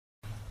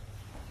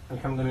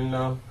الحمد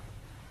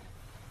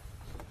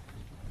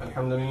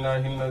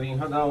لله الذي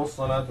هدى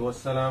والصلاة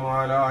والسلام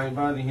على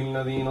عباده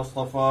الذين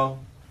اصطفى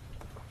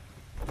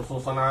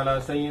خصوصا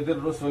على سيد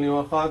الرسل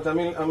وخاتم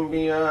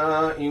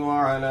الأنبياء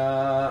وعلى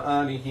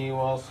آله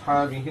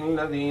وأصحابه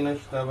الذين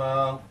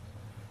اجتبى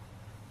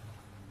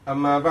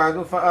أما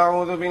بعد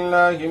فأعوذ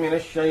بالله من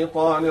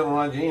الشيطان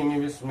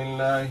الرجيم بسم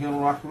الله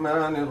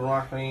الرحمن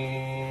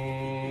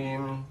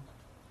الرحيم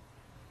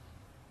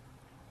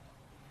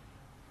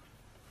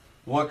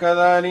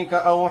وكذلك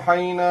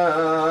أوحينا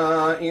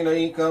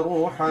إليك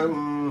روحا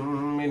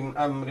من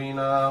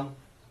أمرنا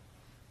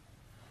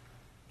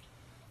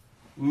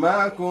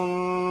ما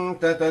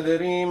كنت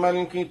تدري ما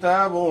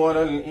الكتاب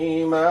ولا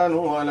الإيمان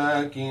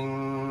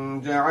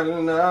ولكن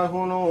جعلناه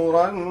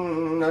نورا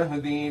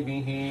نهدي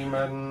به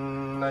من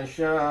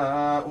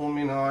نشاء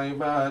من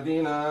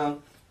عبادنا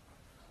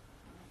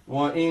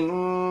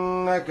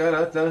وإنك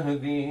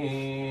لتهدي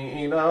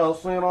إلى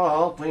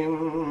صراط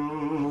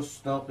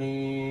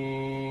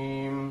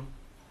مستقيم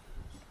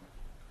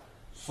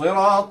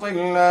صراط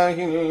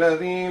الله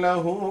الذي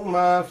له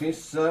ما في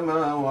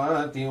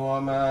السماوات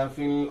وما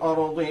في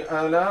الأرض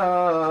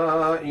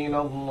ألا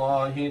إلى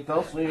الله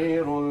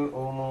تصير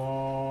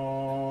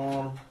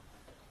الأمور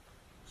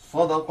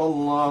صدق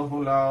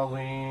الله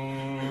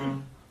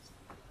العظيم.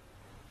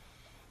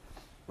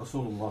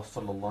 Rasulullah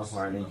sallallahu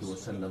alayhi wa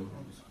sallam,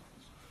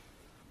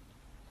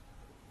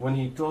 when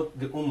he taught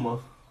the ummah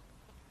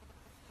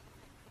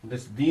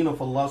this deen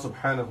of Allah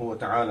subhanahu wa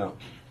ta'ala,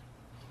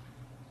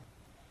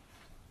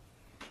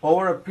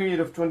 over a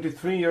period of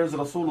 23 years,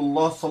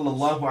 Rasulullah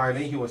sallallahu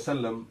alayhi wa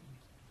sallam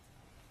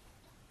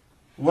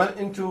went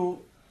into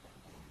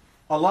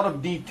a lot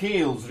of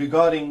details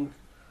regarding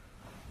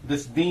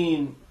this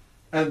deen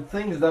and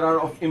things that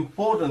are of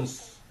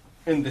importance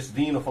in this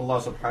deen of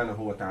Allah subhanahu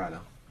wa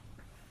ta'ala.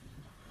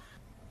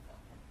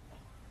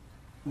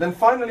 Then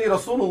finally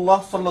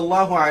Rasulullah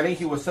sallallahu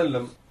alayhi wa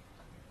sallam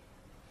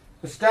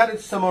started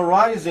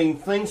summarizing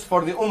things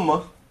for the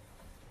ummah,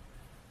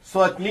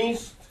 so at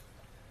least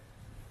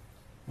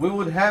we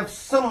would have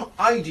some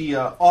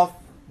idea of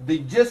the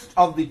gist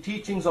of the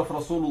teachings of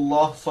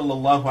Rasulullah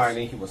sallallahu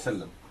alayhi wa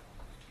sallam.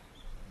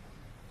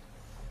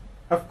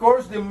 Of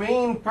course, the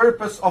main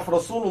purpose of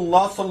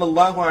Rasulullah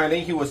sallallahu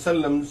alayhi wa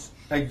sallam's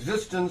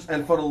existence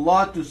and for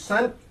Allah to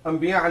send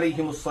Anbiya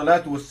alayhimus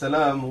salatu was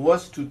salam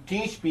was to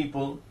teach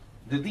people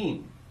the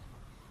deen.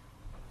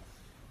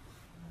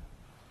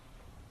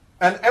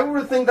 And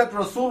everything that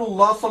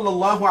Rasulullah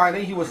sallallahu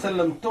alayhi wa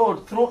sallam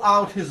taught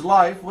throughout his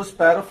life was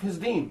part of his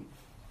deen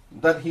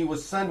that he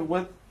was sent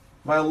with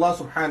by Allah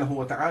subhanahu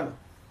wa ta'ala.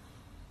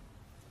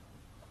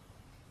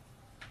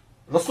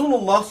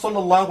 Rasulullah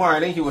sallallahu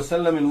alayhi wa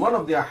sallam in one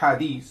of the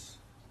ahadith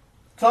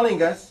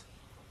telling us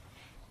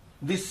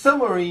the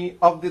summary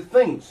of the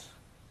things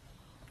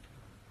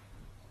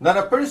that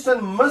a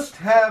person must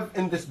have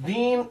in this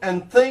deen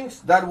and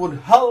things that would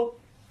help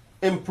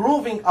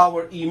improving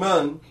our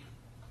iman,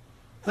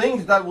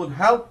 things that would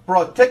help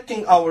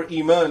protecting our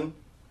iman,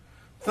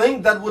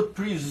 things that would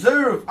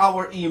preserve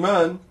our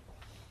iman.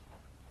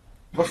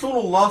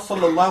 Rasulullah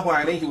sallallahu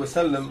alayhi wa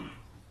sallam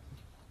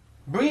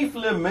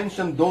briefly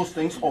mentioned those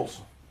things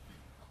also.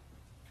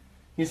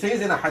 He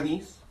says in a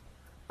hadith,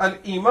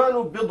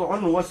 Al-imanu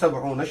bid'un wa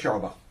sab'una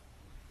shu'bah.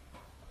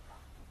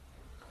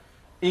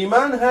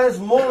 Iman has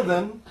more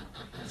than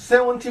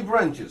 70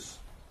 branches.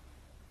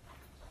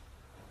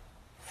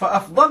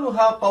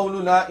 فَأَفْضَلُهَا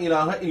قَوْلُ لَا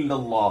إِلَهَ إِلَّا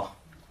اللَّهِ.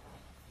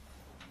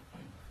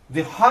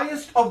 The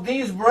highest of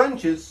these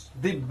branches,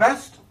 the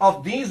best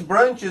of these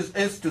branches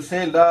is to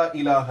say La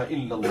ilaha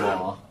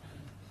illallah.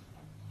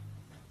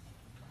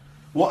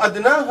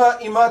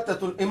 وَأَدْنَاهَا إِمَاطَةُ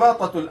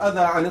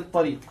الْأَذَى عَنِ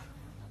الطَّرِيقِ.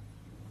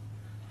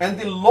 And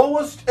the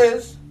lowest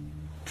is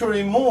to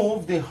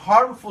remove the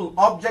harmful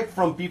object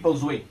from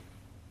people's way.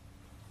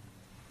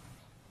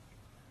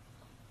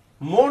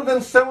 More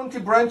than 70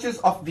 branches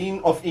of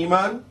deen of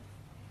iman.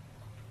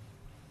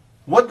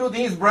 What do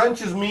these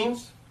branches mean?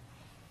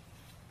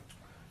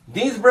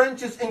 These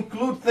branches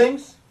include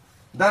things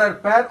that are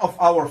part of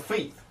our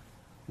faith,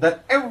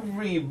 that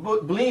every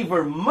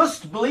believer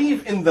must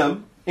believe in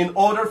them in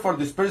order for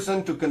this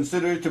person to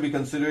be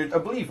considered a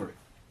believer.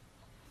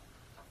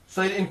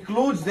 So it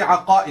includes the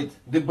aqa'id,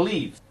 the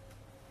beliefs.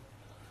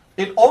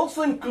 It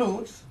also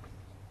includes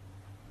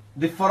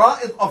the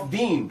fara'id of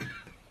deen,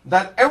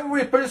 that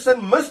every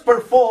person must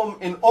perform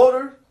in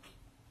order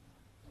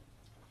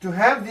to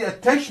have the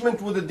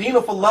attachment with the deen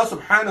of Allah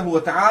subhanahu wa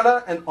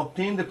ta'ala and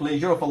obtain the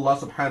pleasure of Allah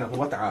subhanahu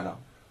wa ta'ala.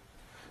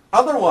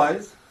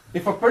 Otherwise,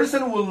 if a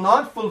person will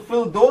not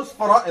fulfill those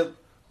fara'id,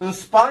 in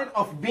spite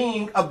of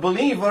being a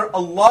believer,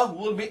 Allah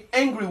will be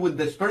angry with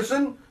this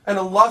person and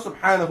Allah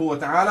subhanahu wa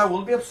ta'ala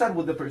will be upset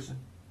with the person.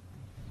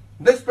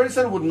 This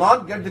person would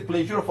not get the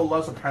pleasure of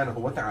Allah subhanahu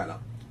wa ta'ala.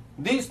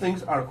 These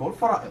things are called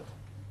fara'id.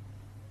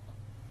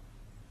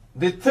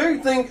 The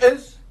third thing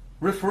is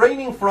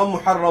refraining from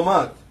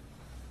muharramat.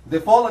 They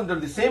fall under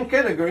the same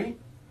category,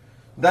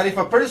 that if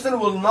a person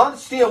will not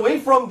stay away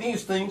from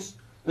these things,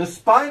 in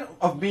spite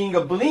of being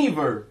a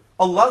believer,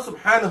 Allah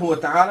subhanahu wa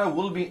ta'ala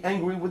will be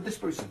angry with this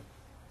person.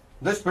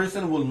 This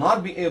person will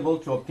not be able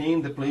to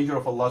obtain the pleasure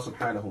of Allah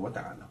subhanahu wa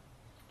ta'ala.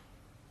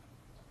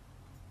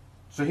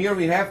 So here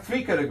we have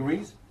three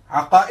categories: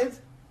 aqa'id,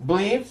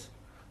 beliefs;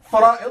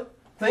 fara'id,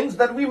 things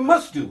that we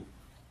must do;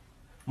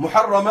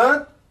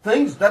 muharramat,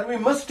 things that we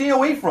must stay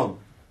away from.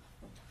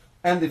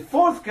 And the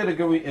fourth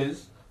category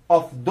is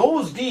of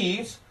those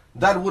deeds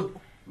that would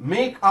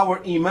make our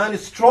iman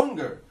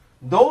stronger.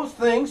 Those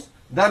things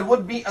that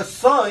would be a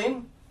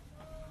sign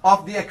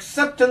of the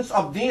acceptance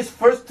of these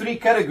first three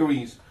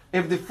categories.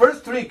 If the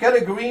first three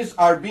categories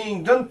are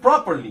being done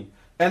properly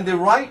and the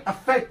right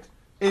effect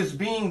is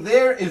being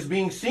there, is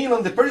being seen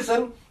on the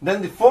person,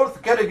 then the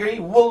fourth category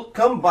will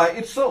come by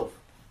itself.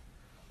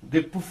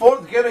 The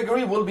fourth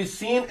category will be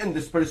seen in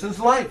this person's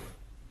life.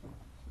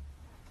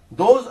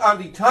 Those are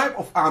the type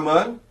of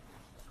amal,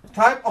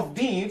 type of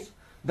deeds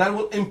that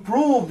will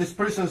improve this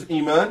person's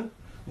iman,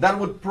 that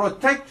would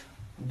protect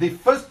the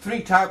first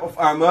three type of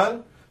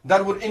amal,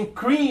 that would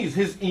increase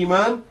his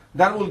iman,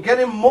 that will get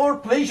him more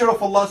pleasure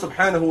of Allah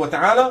subhanahu wa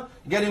ta'ala,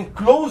 get him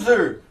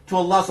closer to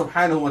Allah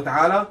subhanahu wa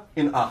ta'ala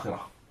in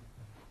akhirah.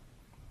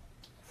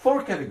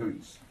 Four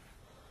categories.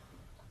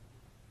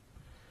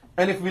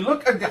 And if we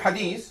look at the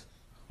hadith,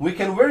 we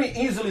can very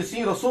easily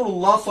see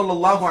Rasulullah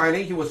sallallahu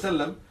alayhi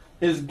wasallam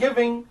is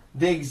giving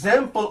the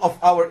example of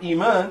our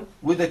iman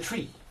with a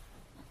tree.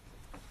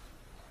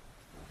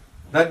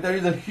 That there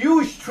is a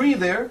huge tree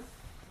there.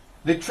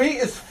 The tree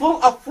is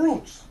full of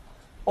fruits.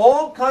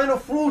 All kind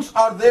of fruits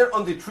are there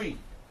on the tree.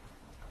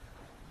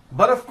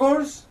 But of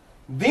course,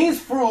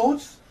 these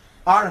fruits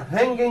are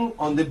hanging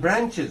on the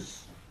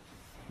branches.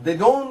 The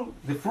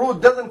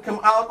fruit doesn't come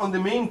out on the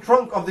main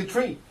trunk of the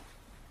tree.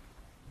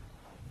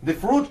 The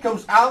fruit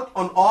comes out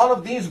on all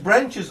of these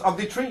branches of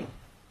the tree.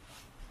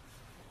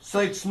 So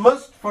it's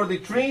must for the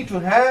tree to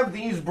have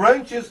these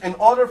branches in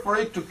order for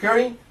it to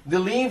carry the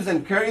leaves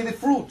and carry the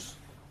fruits.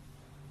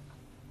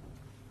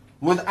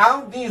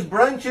 Without these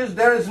branches,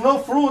 there is no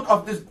fruit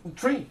of this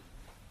tree.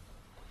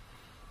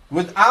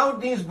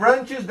 Without these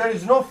branches, there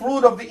is no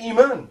fruit of the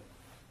iman.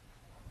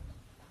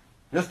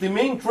 Just the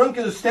main trunk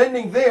is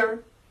standing there.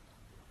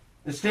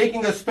 It's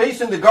taking a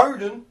space in the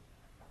garden.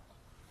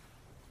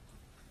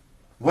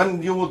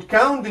 When you would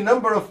count the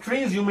number of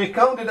trees, you may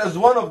count it as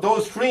one of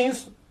those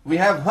trees. We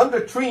have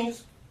 100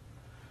 trees.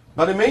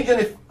 But imagine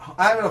if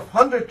out of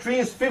 100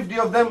 trees, 50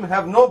 of them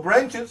have no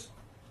branches.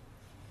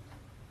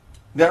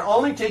 They're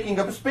only taking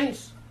up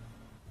space.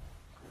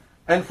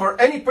 And for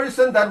any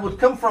person that would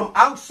come from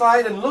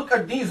outside and look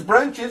at these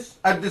branches,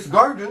 at this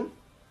garden,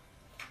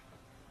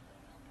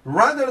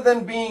 rather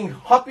than being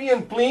happy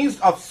and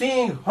pleased of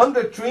seeing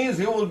 100 trees,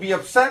 he will be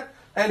upset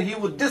and he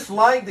would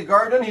dislike the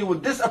garden, he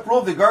would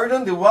disapprove the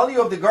garden, the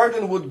value of the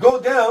garden would go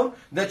down,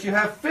 that you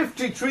have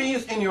 50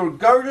 trees in your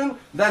garden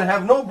that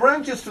have no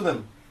branches to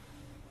them.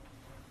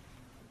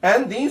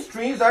 And these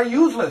trees are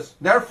useless,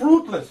 they are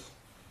fruitless.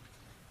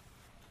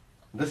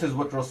 This is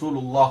what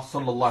Rasulullah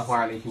sallallahu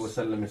alaihi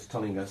wasallam is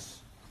telling us.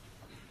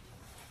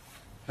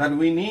 That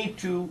we need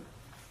to,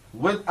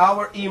 with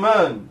our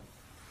iman,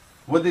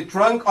 with the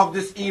trunk of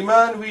this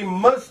iman, we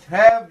must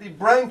have the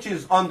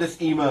branches on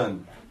this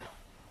iman,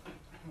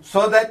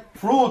 so that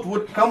fruit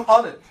would come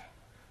on it.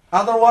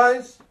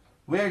 Otherwise,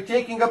 we are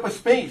taking up a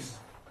space.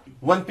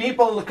 When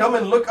people come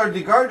and look at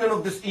the garden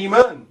of this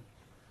iman,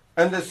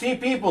 and they see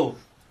people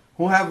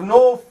who have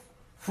no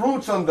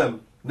fruits on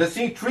them, they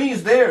see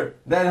trees there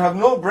that have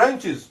no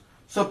branches,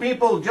 so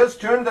people just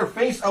turn their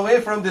face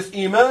away from this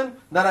iman.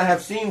 That I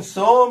have seen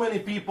so many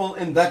people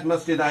in that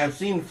masjid, I have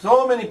seen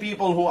so many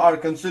people who are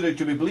considered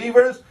to be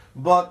believers,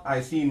 but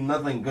I see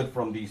nothing good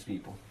from these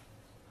people.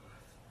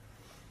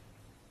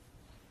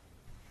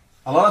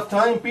 A lot of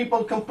time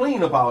people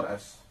complain about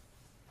us.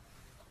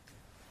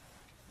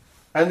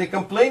 And the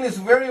complaint is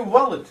very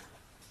valid.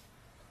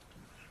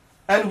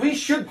 And we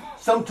should,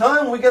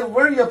 sometimes we get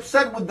very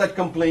upset with that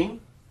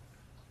complaint,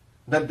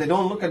 that they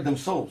don't look at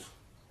themselves.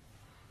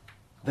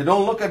 They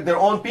don't look at their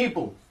own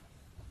people.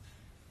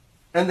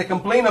 And they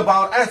complain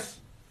about us.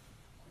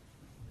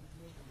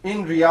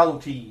 In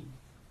reality,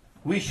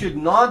 we should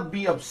not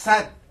be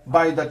upset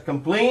by that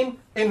complaint.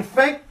 In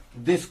fact,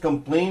 this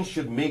complaint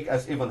should make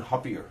us even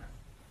happier.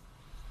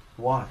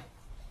 Why?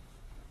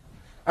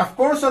 Of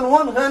course, on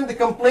one hand, the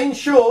complaint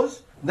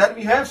shows that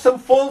we have some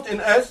fault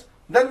in us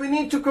that we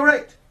need to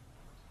correct.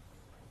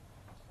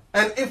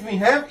 And if we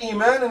have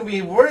iman and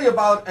we worry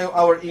about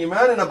our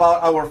iman and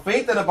about our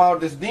faith and about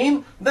this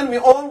deen, then we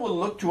all will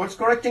look towards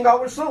correcting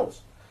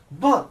ourselves.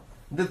 But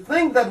the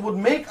thing that would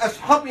make us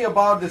happy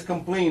about this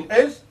complaint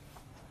is,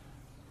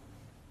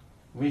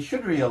 we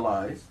should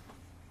realize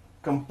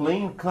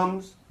complaint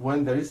comes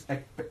when there is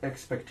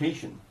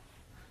expectation.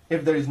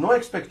 If there is no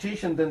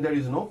expectation, then there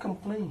is no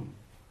complaint.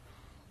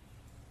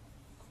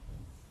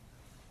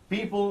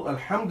 People,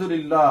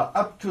 alhamdulillah,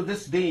 up to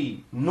this day,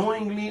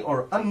 knowingly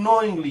or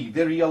unknowingly,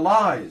 they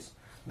realize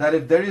that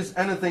if there is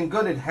anything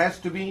good, it has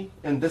to be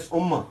in this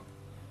ummah.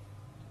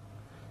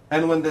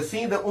 And when they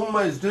see the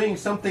ummah is doing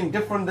something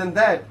different than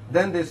that,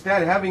 then they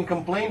start having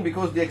complaint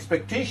because the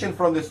expectation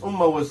from this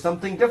ummah was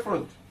something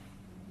different.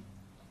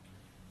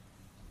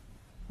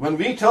 When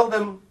we tell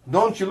them,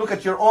 don't you look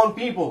at your own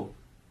people,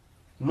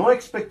 no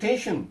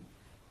expectation.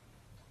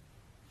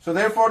 So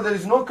therefore there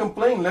is no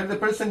complaint. Let the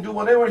person do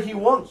whatever he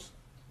wants.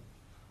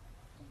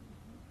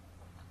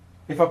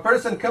 If a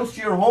person comes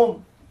to your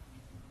home,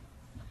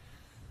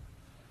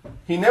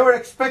 he never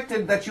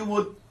expected that you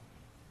would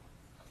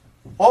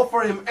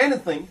offer him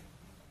anything,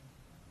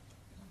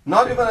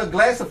 not even a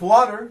glass of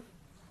water,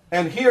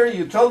 and here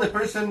you tell the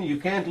person you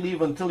can't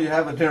leave until you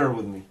have a dinner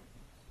with me.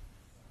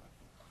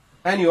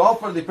 And you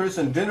offer the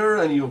person dinner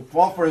and you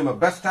offer him a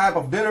best type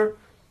of dinner,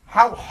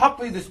 how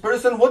happy this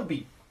person would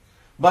be.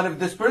 But if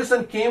this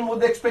person came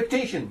with the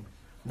expectation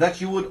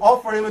that you would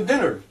offer him a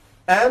dinner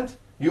and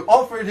you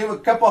offered him a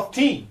cup of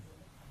tea,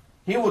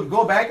 he would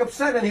go back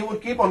upset and he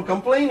would keep on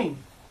complaining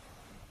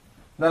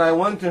that I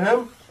went to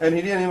him and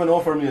he didn't even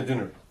offer me a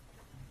dinner.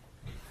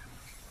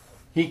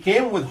 He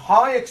came with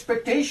high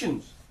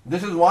expectations.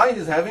 This is why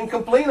he's having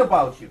complaint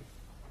about you.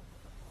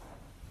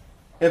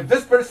 If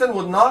this person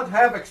would not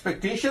have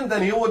expectation,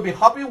 then he would be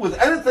happy with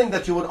anything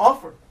that you would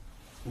offer.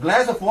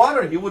 Glass of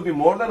water, he would be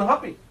more than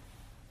happy.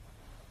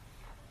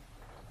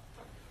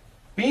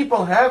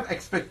 People have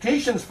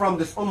expectations from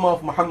this ummah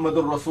of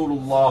Muhammadur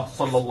Rasulullah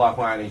sallallahu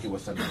alayhi wa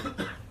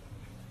sallam.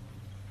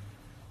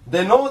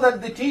 They know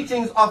that the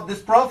teachings of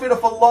this Prophet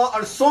of Allah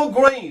are so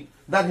great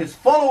that his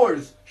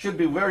followers should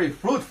be very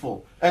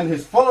fruitful and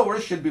his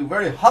followers should be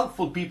very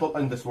helpful people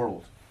in this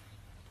world.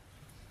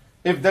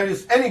 If there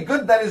is any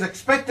good that is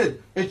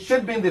expected, it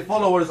should be in the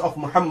followers of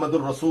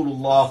Muhammadur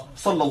Rasulullah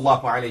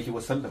sallallahu alayhi wa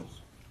sallam.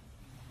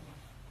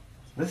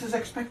 This is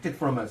expected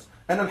from us.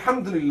 And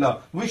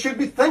alhamdulillah, we should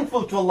be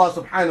thankful to Allah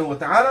subhanahu wa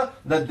ta'ala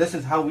that this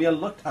is how we are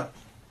looked at.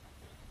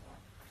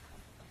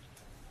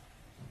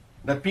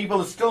 That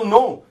people still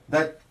know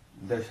that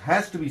there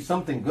has to be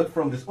something good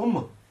from this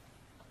ummah.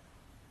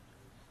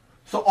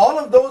 So all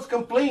of those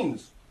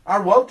complaints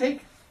are well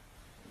taken.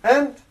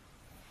 And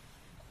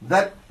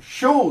that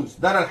shows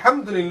that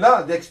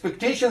alhamdulillah, the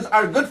expectations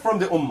are good from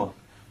the ummah.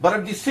 But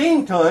at the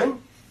same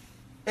time,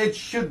 it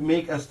should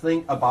make us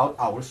think about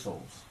our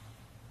souls.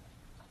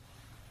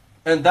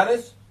 And that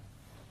is,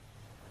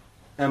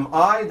 am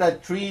I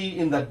that tree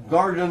in the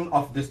garden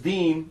of this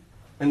deen,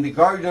 in the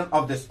garden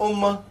of this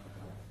ummah,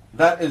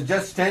 that is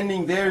just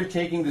standing there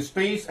taking the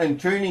space and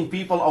turning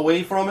people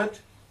away from it,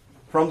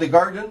 from the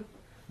garden?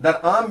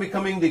 That I'm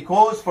becoming the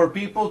cause for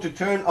people to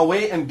turn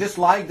away and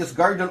dislike this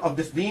garden of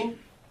this deen?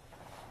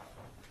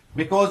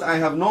 Because I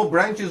have no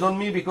branches on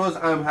me, because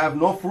I have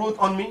no fruit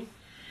on me?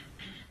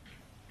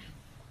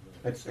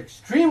 It's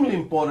extremely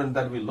important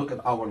that we look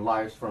at our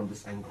lives from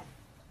this angle.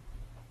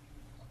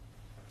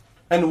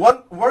 And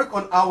work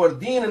on our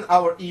deen and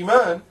our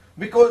iman,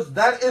 because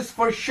that is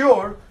for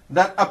sure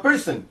that a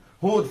person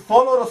who would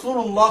follow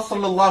Rasulullah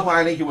sallallahu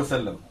alayhi wa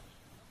sallam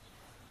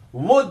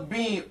would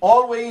be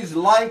always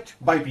liked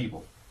by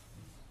people.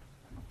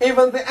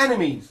 Even the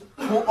enemies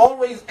who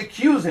always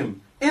accuse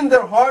him, in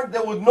their heart they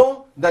would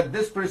know that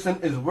this person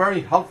is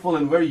very helpful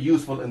and very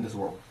useful in this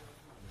world.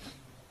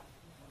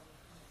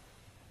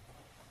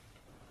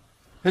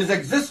 His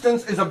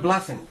existence is a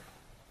blessing.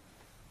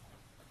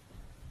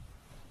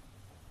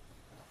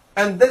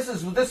 And this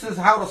is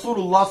how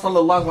Rasulullah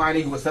sallallahu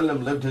alayhi wa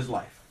sallam lived his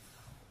life.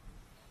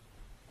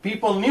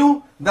 People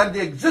knew that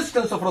the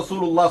existence of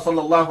Rasulullah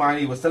sallallahu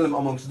alayhi wa sallam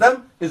amongst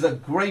them is a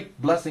great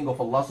blessing of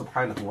Allah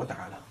subhanahu wa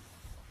ta'ala.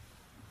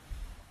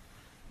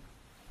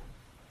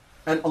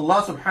 And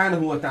Allah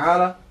subhanahu wa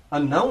ta'ala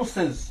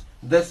announces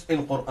this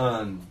in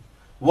Quran.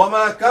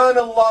 وَمَا كَانَ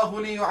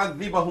اللَّهُ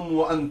لِيُعَذِّبَهُمْ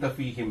وَأَنْتَ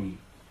فِيهِمْ.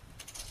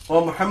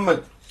 O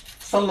Muhammad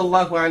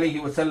sallallahu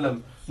alayhi wa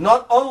sallam,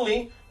 not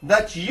only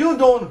that you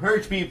don't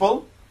hurt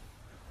people,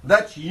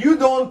 that you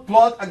don't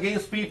plot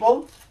against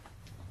people,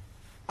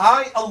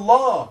 I,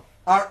 Allah,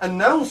 I'm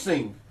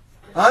announcing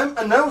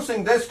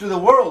this to the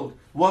world.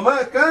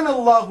 وَمَا كَانَ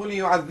اللَّهُ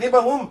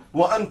لِيُعَذِّبَهُمْ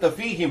وَأَنْتَ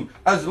فِيهِمْ.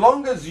 As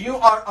long as you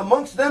are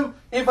amongst them,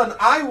 even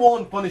I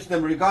won't punish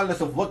them regardless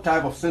of what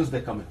type of sins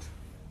they commit.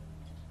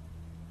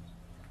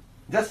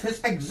 Just his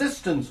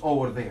existence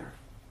over there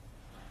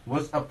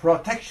was a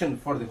protection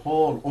for the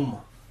whole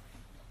ummah.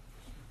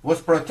 Was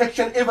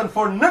protection even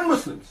for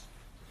non-Muslims.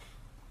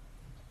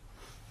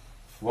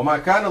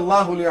 وَمَا كَانَ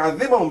اللَّهُ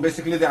لِيُعَذِّبَهُمْ.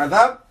 Basically the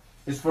adhab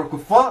is for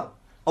kuffar.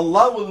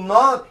 Allah will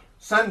not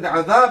send the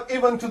adhab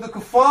even to the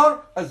kuffar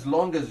as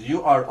long as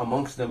you are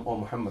amongst them, O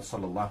Muhammad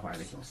sallallahu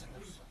alayhi wa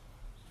sallam.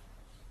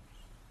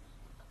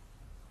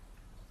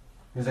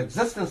 His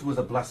existence was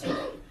a blessing.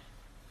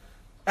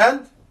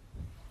 And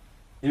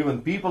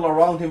even people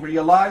around him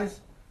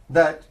realize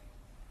that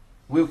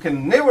we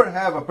can never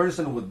have a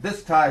person with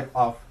this type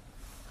of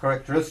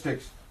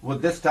characteristics,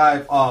 with this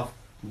type of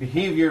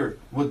behavior,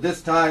 with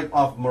this type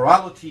of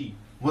morality,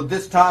 with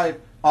this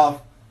type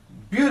of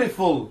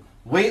beautiful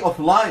way of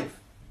life,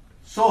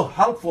 so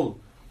helpful,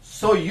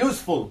 so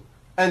useful,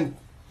 and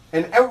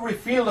in every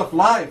field of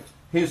life,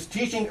 he is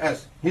teaching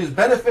us, he is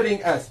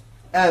benefiting us,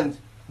 and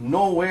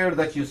nowhere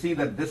that you see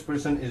that this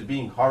person is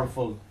being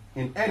harmful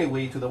in any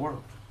way to the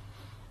world.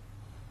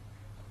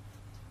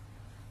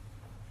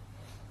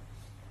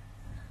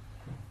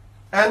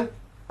 And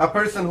a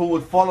person who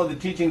would follow the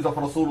teachings of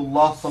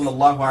Rasulullah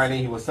sallallahu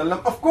alaihi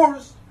wasallam, of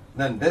course,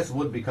 then this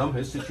would become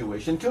his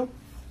situation too.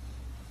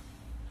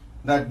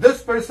 That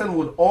this person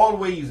would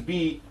always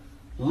be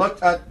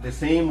looked at the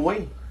same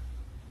way.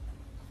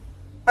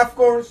 Of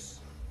course,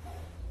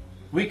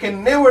 we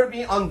can never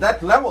be on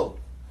that level,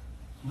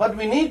 but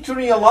we need to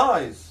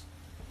realize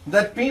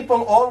that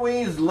people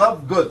always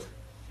love good.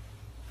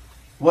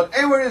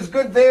 Whatever is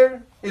good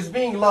there is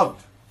being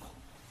loved.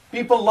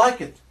 People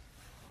like it.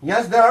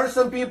 Yes, there are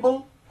some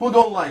people who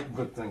don't like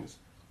good things.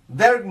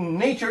 Their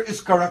nature is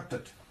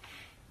corrupted.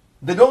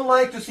 They don't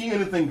like to see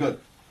anything good.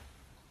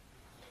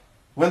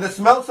 When they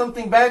smell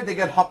something bad, they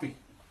get happy.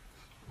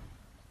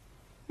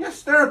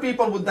 Yes, there are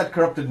people with that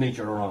corrupted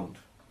nature around.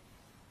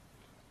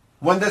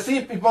 When they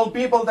see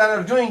people that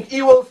are doing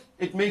evil,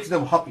 it makes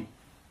them happy.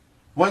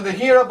 When they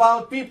hear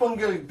about people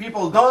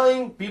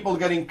dying, people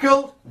getting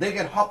killed, they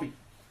get happy.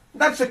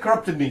 That's a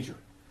corrupted nature.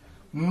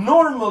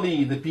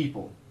 Normally, the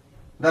people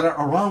that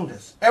are around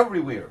us,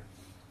 everywhere,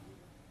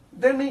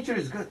 their nature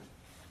is good.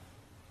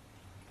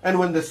 And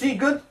when they see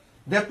good,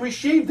 they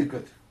appreciate the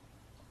good.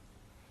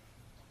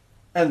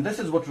 And this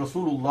is what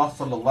Rasulullah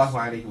sallallahu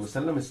alaihi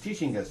wasallam is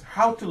teaching us,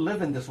 how to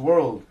live in this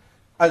world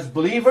as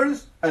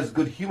believers, as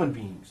good human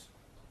beings.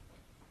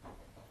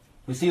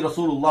 We see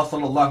Rasulullah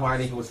sallallahu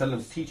alaihi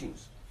wasallam's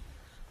teachings,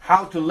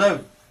 how to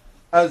live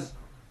as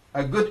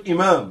a good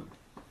imam,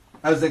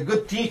 as a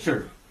good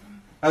teacher,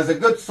 as a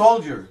good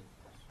soldier,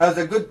 as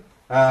a good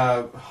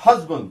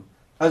husband,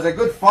 as a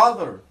good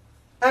father.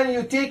 And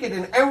you take it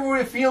in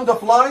every field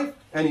of life,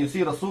 and you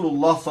see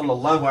Rasulullah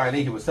sallallahu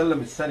alaihi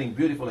wasallam is setting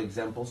beautiful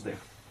examples there.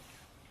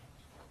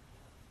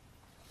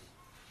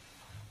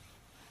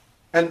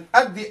 And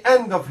at the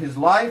end of his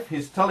life,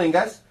 he's telling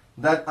us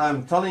that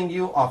I'm telling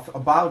you of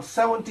about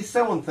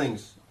 77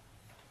 things.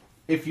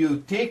 If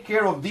you take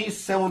care of these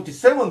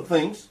 77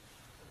 things,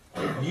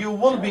 you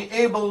will be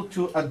able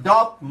to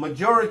adopt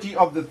majority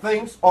of the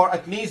things, or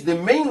at least the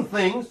main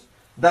things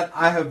that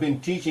I have been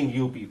teaching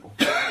you people.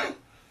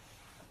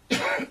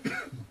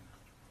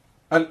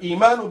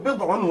 Al-Imanu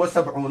bid'un wa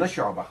sab'una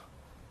shu'bah.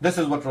 This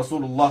is what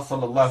Rasulullah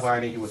sallallahu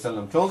alayhi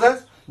wasallam tells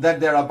us, that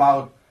there are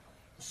about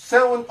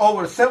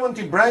over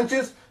 70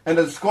 branches, and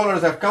the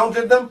scholars have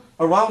counted them,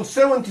 around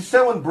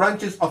 77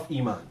 branches of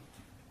Iman.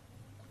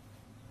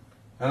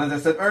 And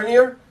as I said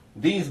earlier,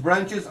 these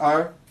branches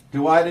are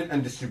divided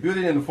and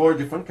distributed in 4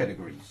 different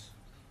categories.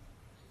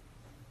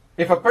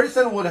 If a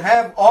person would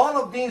have all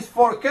of these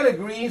 4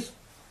 categories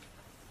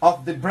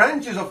of the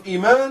branches of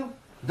Iman,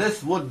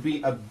 this would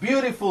be a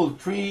beautiful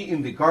tree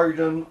in the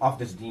garden of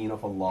this deen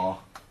of Allah.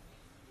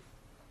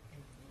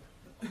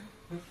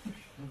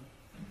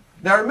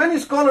 There are many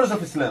scholars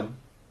of Islam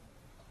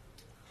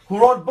who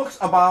wrote books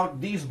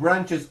about these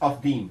branches of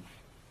deen,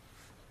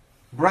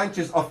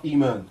 branches of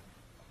Iman.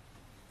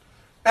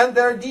 And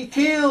there are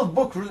detailed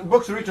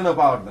books written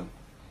about them.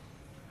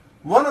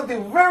 One of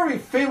the very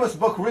famous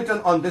books written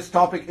on this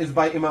topic is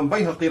by Imam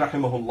Biography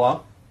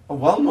rahimahullah, a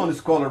well-known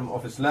scholar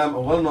of Islam,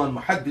 a well-known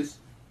muhaddis.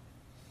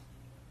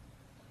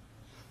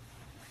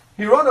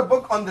 He wrote a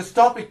book on this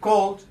topic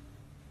called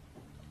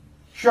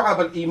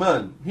Shu'ab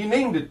al-Iman. He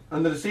named it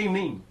under the same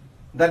name,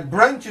 that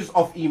branches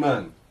of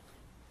Iman.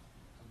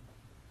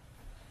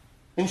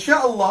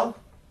 Inshallah,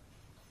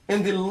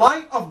 in the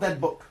light of that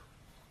book,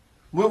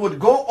 we would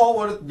go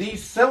over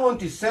these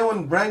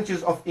 77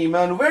 branches of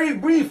Iman very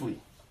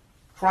briefly.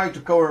 Try to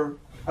cover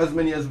as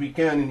many as we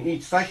can in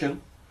each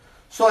session,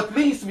 so at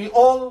least we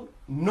all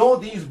know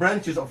these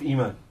branches of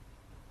Iman.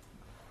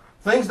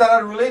 Things that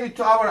are related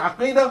to our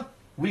Aqidah,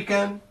 we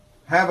can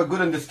have a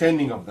good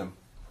understanding of them.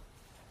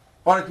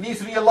 Or at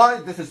least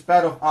realize this is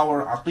part of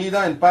our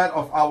Aqidah and part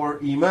of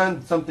our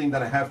Iman, something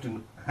that I have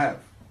to have.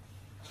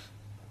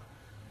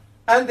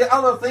 And the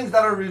other things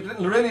that are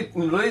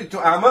related to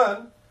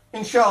Amal,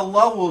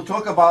 inshallah, we'll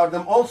talk about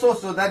them also,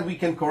 so that we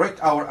can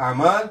correct our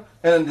Amal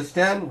and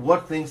understand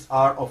what things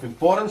are of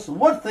importance,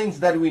 what things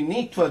that we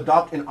need to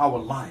adopt in our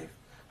life.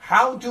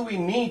 How do we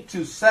need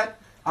to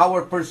set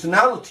our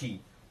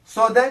personality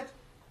so that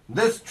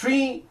this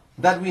tree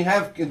that we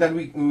have, that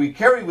we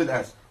carry with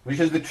us, which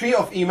is the tree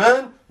of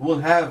Iman, will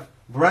have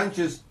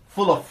branches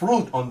full of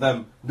fruit on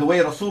them, the way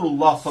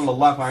Rasulullah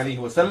sallallahu alaihi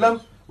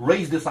wasallam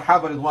raised the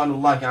Sahaba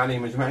ridwanullahi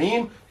alayhim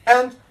ajma'in,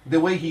 and the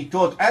way he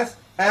taught us,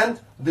 and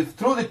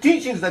through the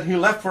teachings that he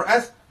left for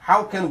us,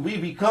 how can we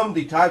become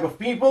the type of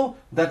people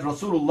that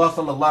Rasulullah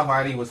sallallahu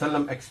alaihi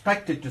wasallam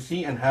expected to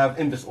see and have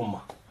in this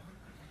ummah.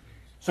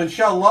 So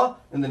inshallah,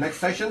 in the next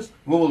sessions,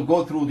 we will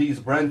go through these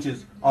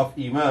branches of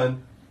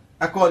Iman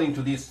according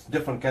to these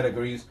different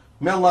categories.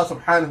 May Allah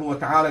subhanahu wa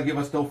ta'ala give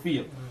us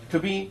tawfiq to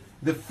be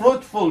the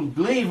fruitful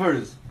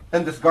believers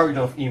in this garden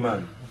of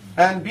Iman,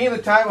 and be the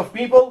type of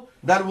people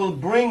that will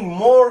bring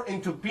more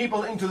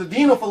people into the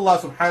deen of Allah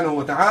subhanahu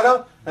wa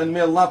ta'ala, and may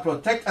Allah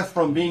protect us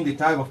from being the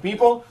type of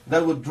people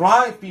that would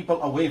drive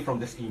people away from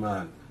this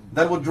Iman.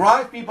 that would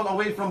drive people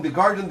away from the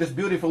garden, this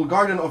beautiful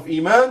garden of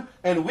Iman,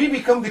 and we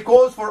become the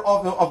cause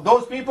of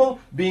those people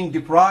being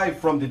deprived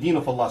from the deen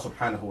of Allah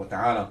subhanahu wa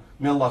ta'ala.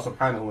 May Allah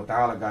subhanahu wa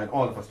ta'ala guide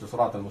all of us to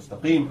Sirat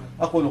al-Mustaqim.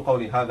 أقول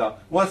قولي هذا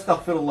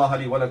وأستغفر الله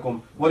لي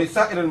ولكم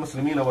ولسائر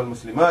المسلمين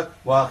والمسلمات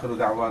وآخر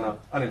دعوانا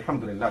أن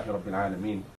الحمد لله رب العالمين.